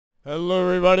Hello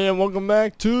everybody and welcome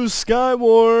back to Sky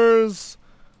Wars.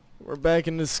 We're back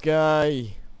in the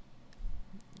sky.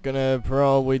 Gonna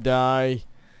probably die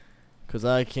because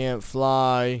I can't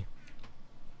fly.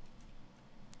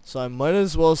 So I might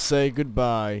as well say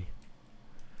goodbye.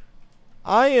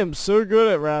 I am so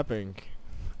good at rapping.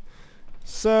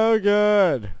 So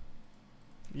good.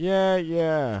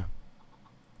 Yeah.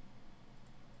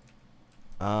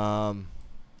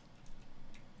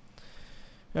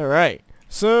 Alright.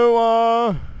 So,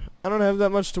 I don't have that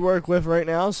much to work with right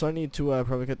now, so I need to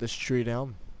probably cut this tree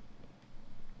down.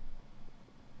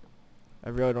 I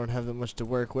really don't have that much to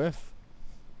work with.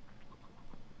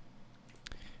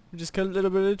 Just cut a little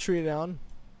bit of the tree down.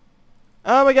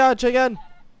 Oh my god, chicken!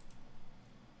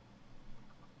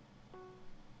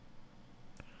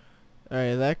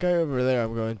 Alright, that guy over there,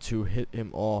 I'm going to hit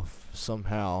him off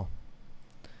somehow.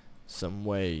 Some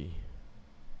way.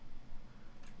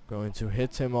 Going to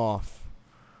hit him off.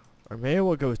 Or maybe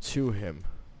we'll go to him.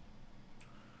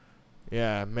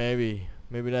 Yeah, maybe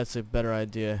that's a better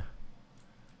idea.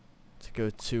 To go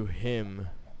to him.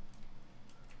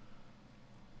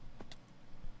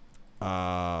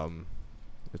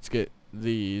 Let's get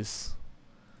these.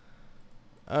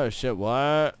 Oh shit,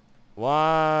 what?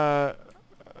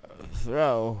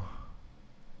 Throw.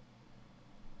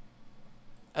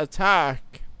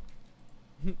 Attack.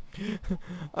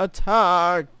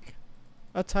 Attack.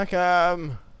 Attack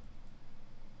him.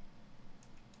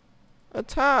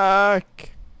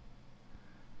 Attack!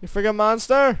 You friggin'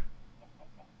 monster!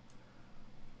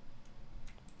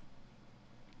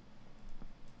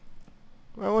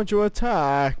 Why won't you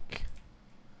attack?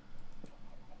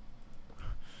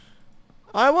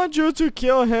 I want you to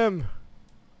kill him!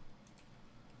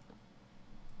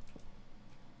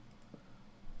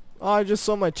 Oh, I just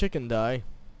saw my chicken die.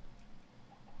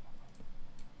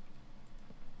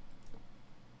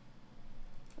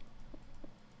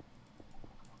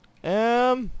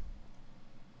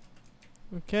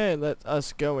 Okay, let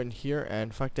us go in here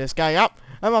and fuck this guy up.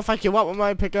 I'm gonna fuck you up with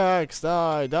my pickaxe.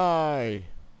 Die.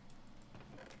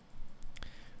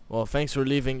 Well, thanks for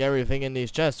leaving everything in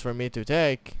these chests for me to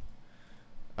take.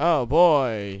 Oh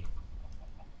boy.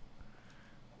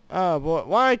 Oh boy.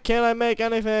 Why can't I make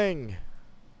anything?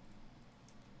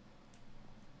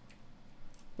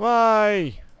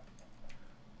 Why?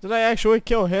 Did I actually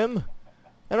kill him?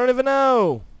 I don't even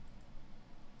know.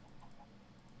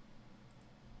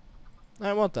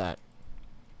 I want that.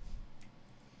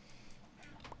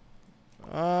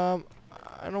 I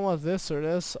don't want this or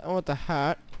this. I want the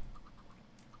hat.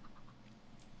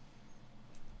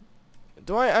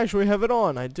 Do I actually have it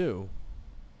on? I do.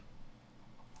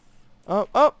 Oh,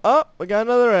 we got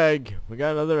another egg. We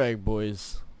got another egg,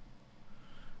 boys.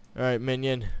 Alright,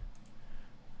 minion.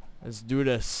 Let's do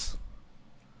this.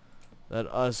 Let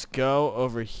us go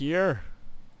over here.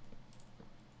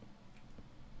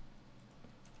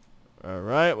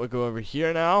 Alright, we'll go over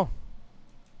here now.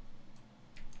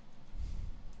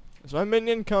 Is my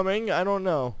minion coming? I don't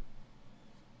know.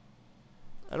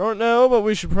 I don't know, but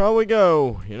we should probably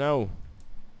go, you know.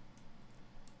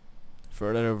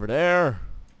 Further over there.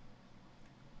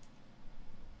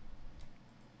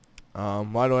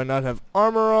 Why do I not have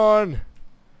armor on?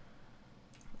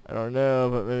 I don't know,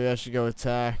 but maybe I should go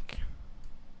attack.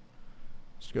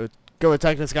 Should go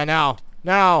attack this guy now.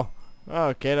 Now!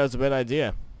 Okay, that was a bad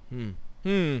idea.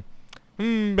 Bad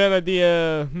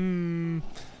idea.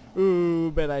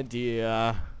 Ooh, bad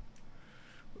idea.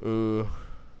 Ooh.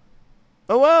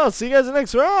 Oh well, see you guys in the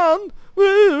next round.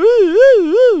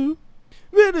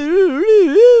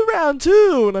 Round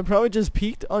 2. And I probably just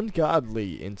peeked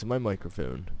ungodly into my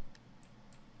microphone.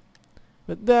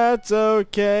 But that's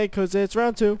okay, cause it's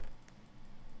round 2.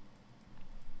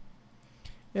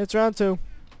 It's round 2.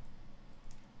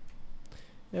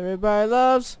 Everybody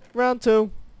loves round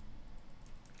 2.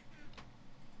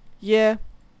 Yeah,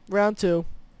 round 2.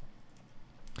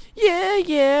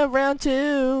 Yeah, round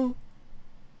 2.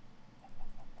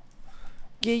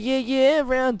 Yeah,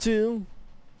 round 2.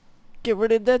 Get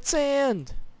rid of that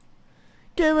sand.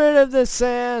 Get rid of the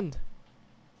sand.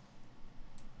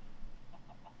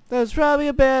 That's probably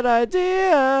a bad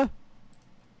idea,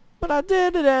 but I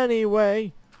did it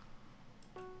anyway.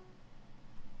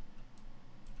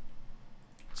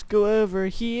 Let's go over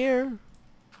here.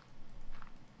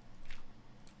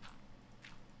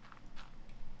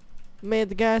 Made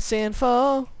the guy sand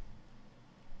fall.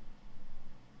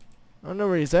 I don't know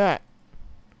where he's at.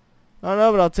 I don't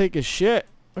know, but I'll take his shit.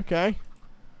 Okay.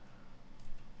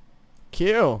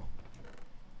 Kill.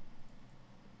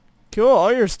 Cool,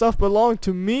 all your stuff belonged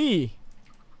to me.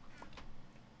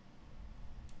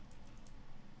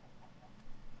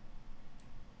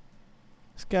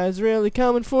 Guy's really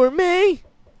coming for me.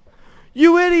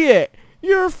 You idiot!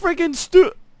 You're a freaking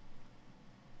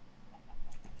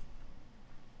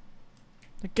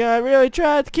The guy really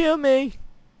tried to kill me.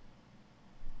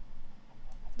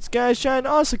 This guy's trying to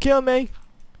also kill me.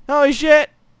 Holy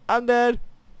shit! I'm dead.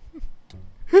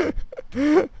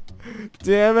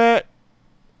 Damn it.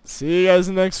 See you guys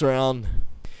in the next round.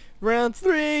 Round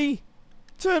 3.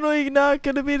 Totally not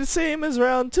gonna be the same as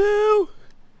round 2.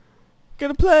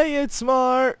 Gonna play it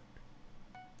smart.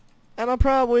 And I'll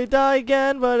probably die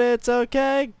again, but it's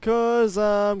okay, 'cause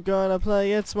I'm gonna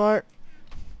play it smart.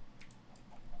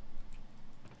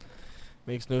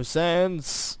 Makes no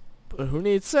sense. But who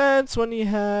needs sense when you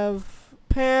have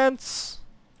pants?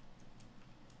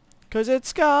 'Cause it's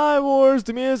Sky Wars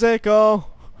the musical.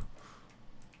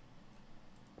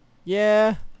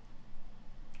 Yeah.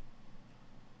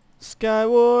 Sky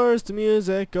Wars the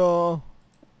musical.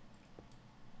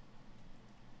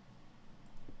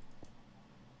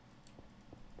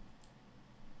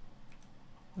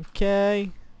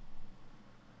 Okay.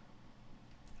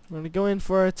 I'm gonna go in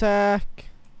for attack.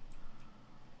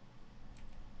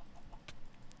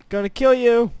 Gonna kill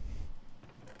you.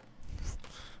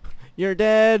 You're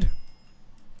dead.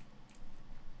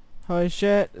 Holy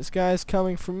shit, this guy's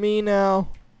coming for me now.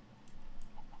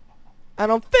 I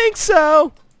don't think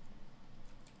so.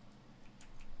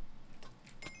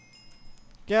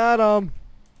 Got him.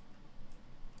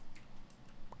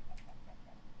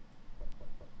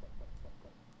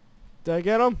 Did I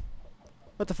get him?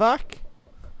 What the fuck?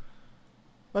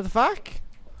 What the fuck?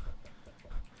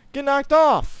 Get knocked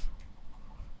off.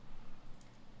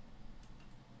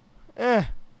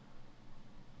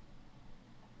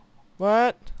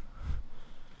 What?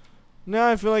 Now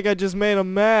I feel like I just made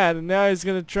him mad and now he's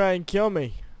gonna try and kill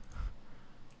me.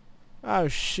 Oh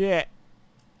shit.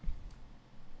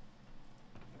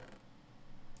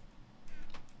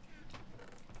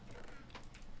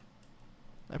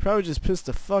 I probably just pissed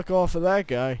the fuck off of that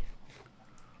guy.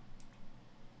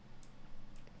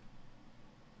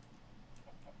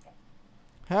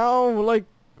 How? Like,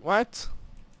 what?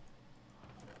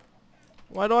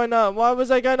 Why was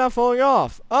that guy not falling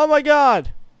off? Oh my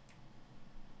god!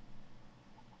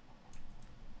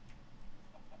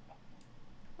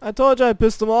 I told you I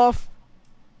pissed him off.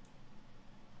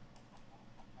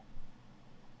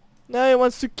 Now he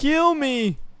wants to kill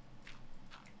me!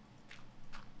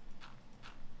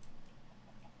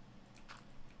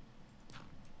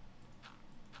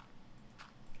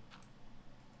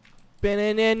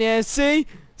 See?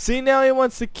 See, now he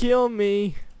wants to kill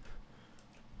me.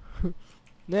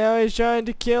 Now he's trying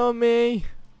to kill me.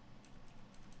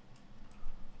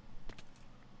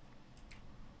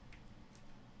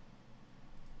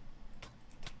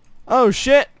 Oh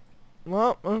shit.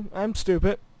 Well, I'm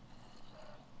stupid.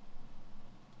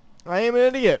 I am an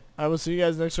idiot. I will see you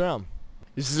guys next round.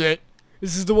 This is it.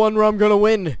 This is the one where I'm gonna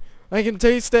win. I can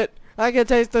taste it. I can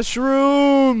taste the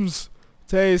shrooms.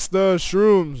 Taste the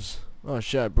shrooms. Oh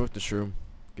shit, I broke the shroom.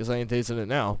 Guess I ain't tasting it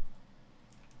now.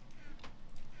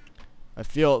 I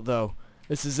feel it though.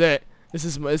 This is it. This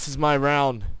is my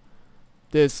round.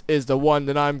 This is the one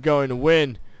that I'm going to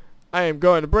win. I am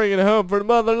going to bring it home for the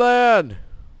motherland.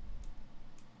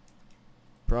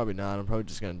 Probably not. I'm probably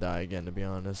just gonna die again, to be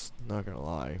honest. Not gonna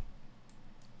lie.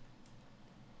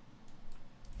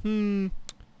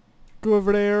 Go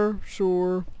over there.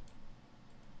 Sure.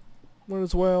 Might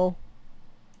as well.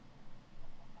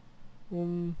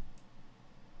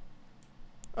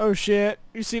 Oh shit.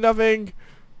 You see nothing?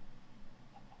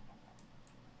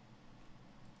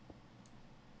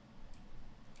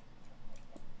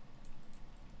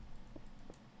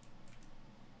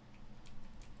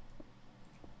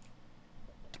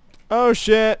 Oh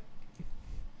shit.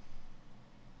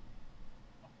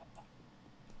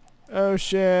 Oh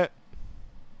shit.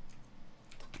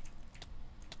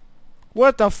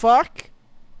 What the fuck?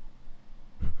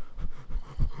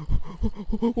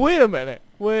 Wait a minute.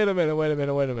 Wait a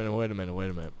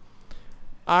minute.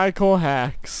 I call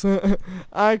hacks.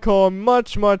 I call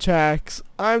much hacks.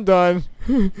 I'm done.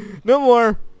 No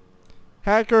more.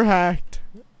 Hacker hacked.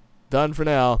 Done for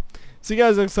now. See you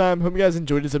guys next time. Hope you guys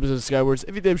enjoyed this episode of Sky Wars.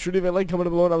 If you did, be sure to leave a like, comment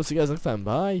below, and I will see you guys next time.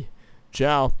 Bye.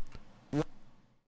 Ciao.